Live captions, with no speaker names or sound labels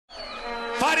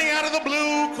fighting out of the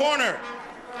blue corner.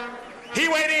 He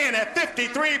weighed in at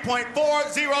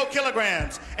 53.40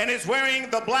 kilograms and is wearing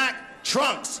the black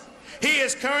trunks. He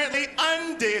is currently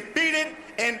undefeated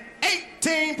in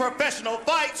 18 professional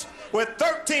fights, with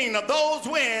 13 of those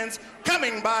wins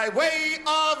coming by way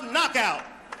of knockout.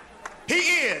 He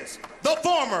is the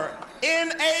former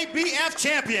NABF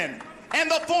champion and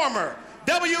the former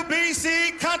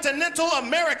WBC Continental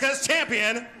Americas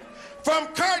champion from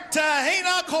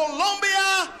Cartagena,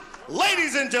 Colombia.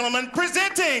 Ladies and gentlemen,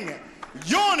 presenting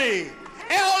Yonnhy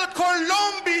El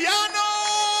Colombiano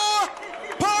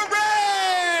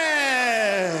Perez.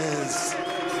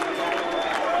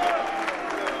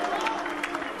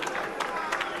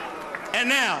 And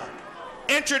now,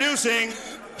 introducing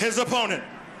his opponent.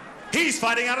 He's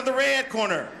fighting out of the red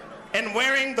corner and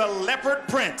wearing the leopard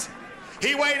print.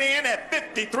 He weighed in at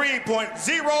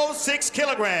 53.06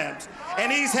 kilograms,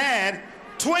 and he's had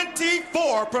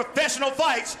 24 professional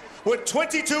fights with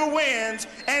 22 wins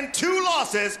and 2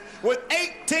 losses, with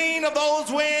 18 of those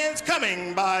wins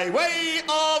coming by way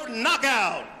of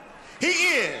knockout. He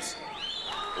is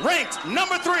ranked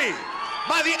number 3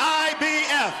 by the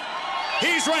IBF.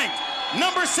 He's ranked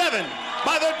number 7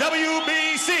 by the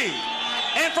WBC.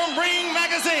 And from Ring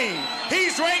Magazine,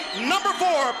 he's ranked number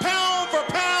 4 pound for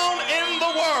pound in the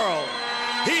world.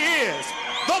 He is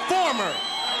the former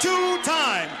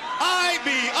 2-time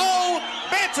IBO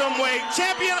Bantamweight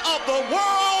champion of the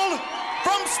world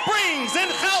from Springs in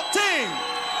Gauteng.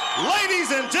 Ladies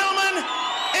and gentlemen,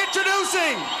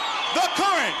 introducing the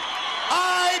current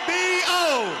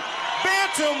IBO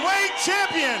Bantamweight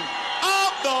champion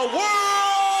of the world,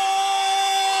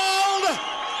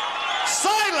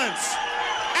 Silence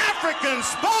African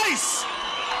Spice,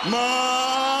 Mabuza.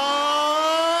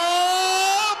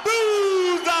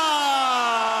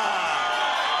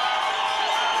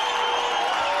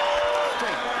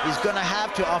 He's gonna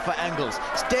have to offer angles.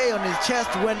 Stay on his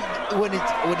chest when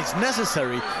it's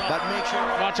necessary, but make sure.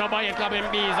 Watch out by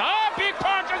Mabuza. Oh, big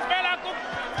punches, Perez.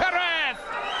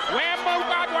 Where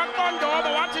Mabuza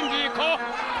watching Diko.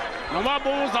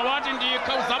 Mabuza watching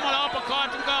Diko. Someone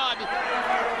uppercut God.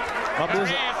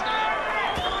 Mabuza.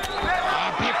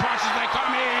 Big punches they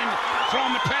come in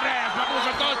from Perez.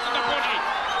 Mabuza goes to the body.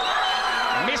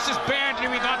 Misses badly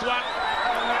with that one.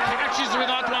 Catches with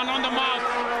that one on the mouth.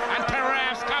 And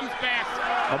Perez comes back.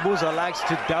 Mabuza likes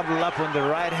to double up on the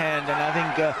right hand, and I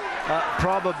think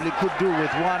probably could do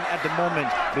with one at the moment,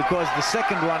 because the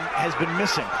second one has been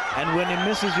missing. And when he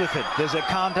misses with it, there's a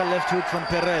counter left hook from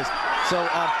Perez. So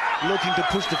looking to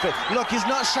push the face. Look, he's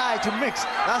not shy to mix.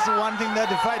 That's the one thing that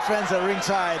the fight fans at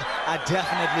ringside are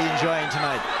definitely enjoying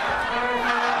tonight.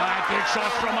 Big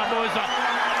shots from Mabuza.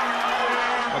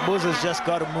 Mabuza's just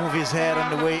got to move his head on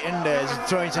the way in there. He's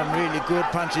throwing some really good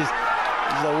punches.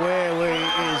 He's aware where he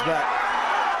is, but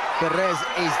Perez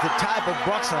is the type of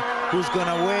boxer who's going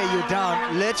to wear you down,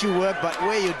 let you work, but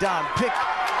wear you down. Pick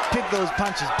those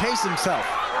punches, pace himself.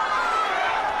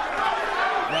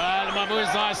 Well,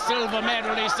 Mabuza, silver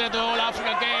medalist at the All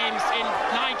Africa Games in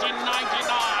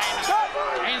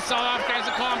 1999. In South Africa as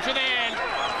it comes to the end.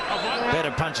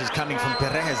 Better punches coming from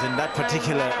Perez in that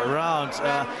particular round.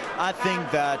 I think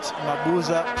that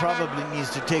Mabuza probably needs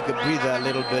to take a breather a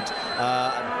little bit.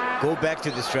 Go back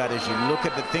to the strategy. Look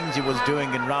at the things he was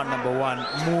doing in round number 1.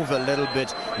 Move a little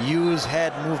bit. Use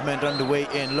head movement on the way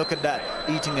in. Look at that.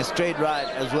 Eating a straight right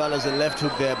as well as a left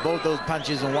hook there. Both those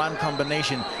punches in one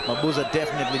combination. Mabuza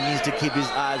definitely needs to keep his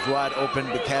eyes wide open.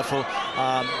 Be careful.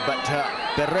 But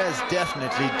Perez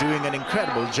definitely doing an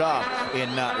incredible job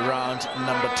in round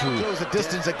number 2. Close the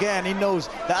distance again. He knows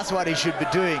that's what he should be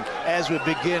doing as we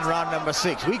begin round number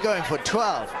 6. We're going for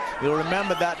 12. You'll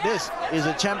remember that this is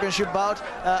a championship bout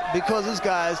because these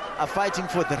guys are fighting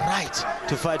for the right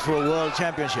to fight for a world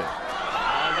championship.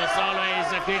 And there's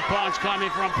always a big punch coming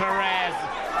from Perez.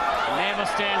 Never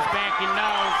stands back. He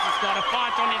knows he's got a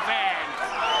fight on his hands.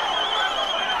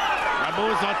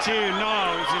 Mabuza too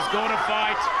knows he's got a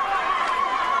fight.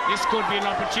 This could be an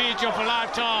opportunity of a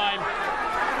lifetime.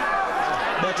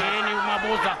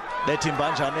 Mabuza. Lethi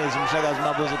mbanjani umhlekazi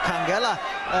Mabuza khangela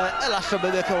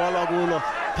elahlobo bekhe walwa kulo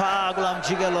pha kula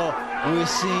mjikelo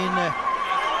wesine.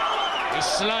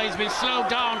 He's been slowed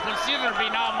down considerably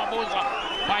now, Mabuza,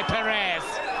 by Perez.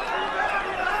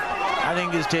 I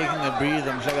think he's taking a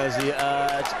breather, Mhlekazi.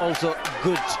 It's also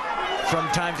good from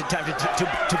time to time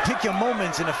to pick your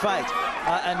moments in a fight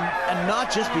and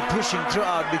not just be pushing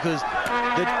throughout, because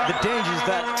the danger is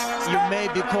that you may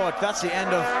be caught. That's the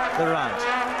end of the round.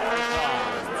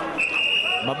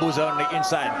 Mabuza on the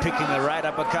inside, picking a right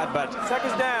uppercut, but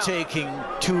taking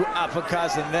 2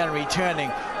 uppercuts and then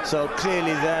returning. So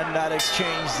clearly then that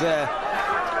exchange there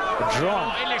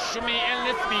drawn. When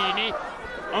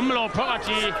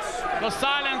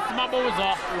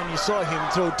you saw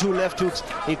him throw 2 left hooks,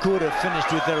 he could have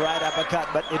finished with the right uppercut,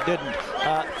 but it didn't.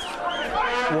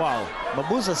 Wow.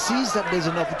 Mabuza sees that there's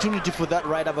an opportunity for that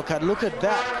right uppercut. Look at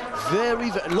that.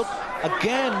 Look,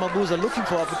 again, Mabuza looking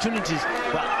for opportunities.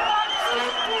 But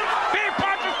big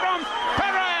punches from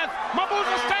Perez.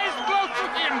 Mabuza stays close to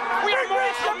him. We are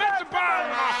more formidable.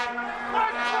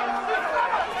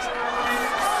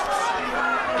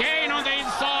 Gain on the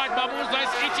inside. Mabuza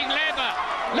is eating leather.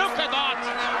 Look at that.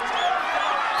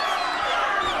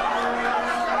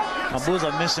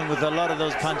 Mabuza missing with a lot of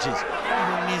those punches.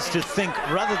 He needs to think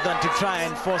rather than to try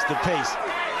and force the pace.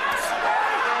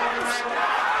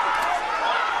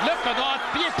 Look at that,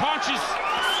 big punches.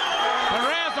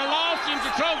 Perez allows him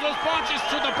to throw those punches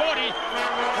to the body.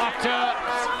 But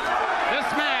this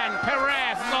man,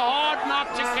 Perez, is a hard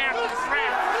nut to get the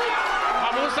threat.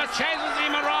 Mabuza chases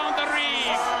him around the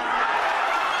ring.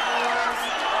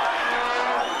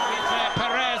 With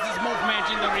Perez's movement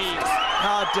in the ring.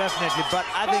 No, definitely, but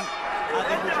I think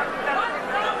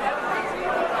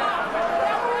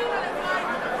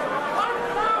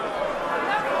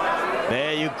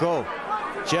there you go.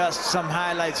 Just some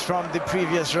highlights from the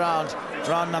previous round.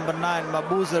 Round number 9,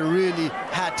 Mabuza really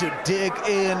had to dig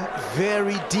in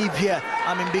very deep here.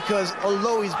 I mean, because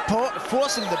although he's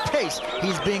forcing the pace,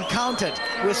 he's being countered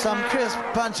with some crisp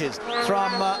punches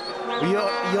from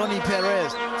Yonnhy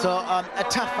Perez. So a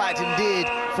tough fight indeed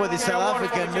for the South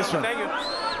African, this one.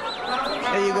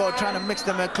 There you go, trying to mix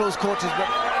them at close quarters, but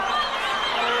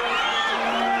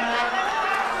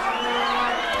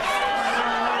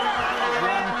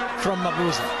from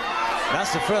Mabuza.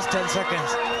 That's the first 10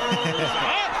 seconds.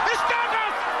 It's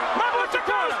Douglas! Mabuza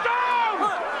goes down!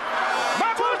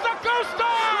 Mabuza goes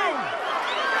down!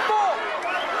 4,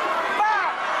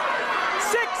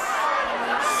 5, 6,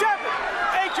 7,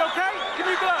 8, okay? Give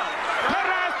me blood.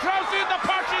 Perez throws in the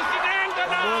punches in anger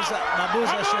now.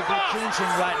 Mabuza should be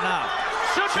clinching right now.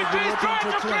 Should be looking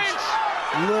to clinch.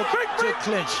 Look to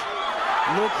clinch.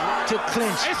 Look to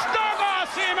clinch. It's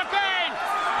Douglas him again!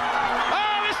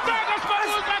 Oh, it's Douglas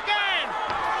Mabuza again!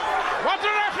 What's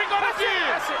the referee gonna do?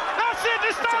 That's it!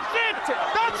 That's it!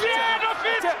 That's the end of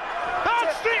it!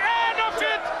 That's the end of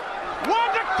it!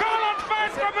 What a call-on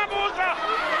fight from Mabuza!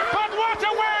 But what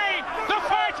a way the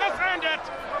fight has ended!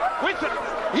 With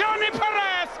Yonnhy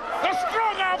Perez, the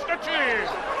stronger of the two!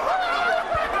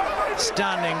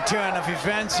 Stunning turn of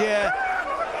events here.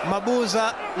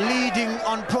 Mabuza leading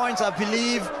on points, I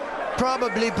believe,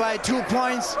 probably by 2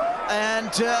 points,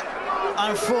 and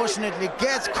unfortunately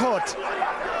gets caught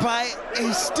by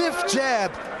a stiff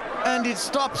jab, and it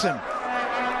stops him.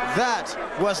 That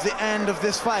was the end of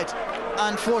this fight.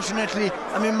 Unfortunately,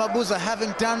 I mean, Mabuza,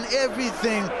 having done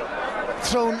everything,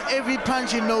 thrown every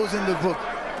punch he knows in the book,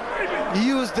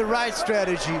 used the right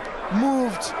strategy,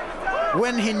 moved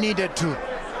when he needed to,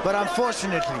 but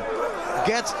unfortunately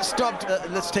gets stopped.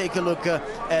 Let's take a look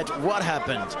at what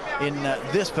happened in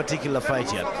this particular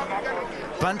fight here.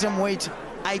 Bantamweight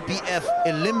IBF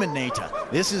Eliminator.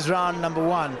 This is round number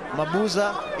 1.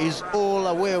 Mabuza is all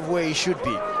aware of where he should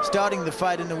be, starting the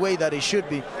fight in the way that he should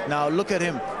be. Now look at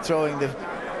him throwing the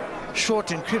short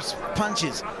and crisp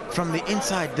punches from the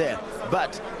inside there.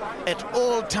 But at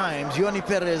all times, Yonnhy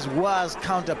Perez was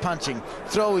counter-punching,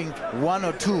 throwing 1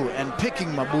 or 2 and picking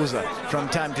Mabuza from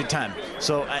time to time.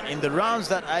 So in the rounds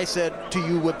that I said to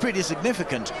you were pretty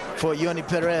significant for Yonnhy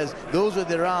Perez, those were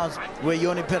the rounds where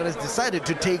Yonnhy Perez decided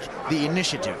to take the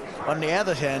initiative. On the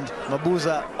other hand,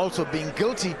 Mabuza also being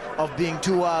guilty of being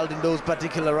too wild in those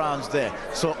particular rounds there.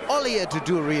 So all he had to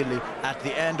do really at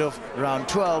the end of round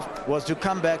 12 was to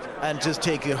come back and just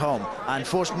take it home.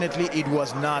 Unfortunately, it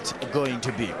was not going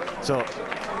to be. So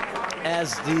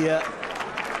as the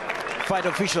fight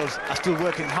officials are still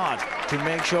working hard to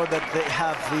make sure that they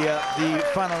have the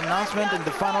final announcement and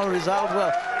the final result,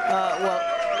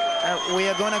 we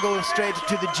are going to go straight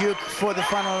to the Duke for the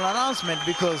final announcement,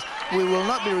 because we will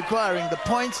not be requiring the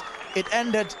points. It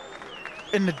ended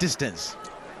in the distance.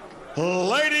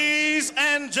 Ladies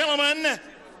and gentlemen,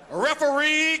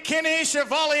 referee Kenny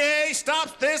Chevalier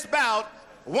stops this bout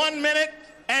 1 minute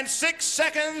and 6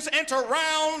 seconds into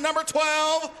round number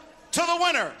 12 to the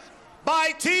winner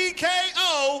by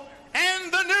TKO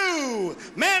and the new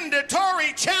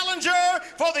mandatory challenger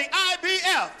for the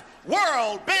IBF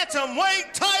World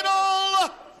Bantamweight title,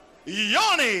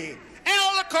 Yonnhy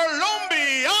El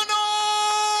Colombiano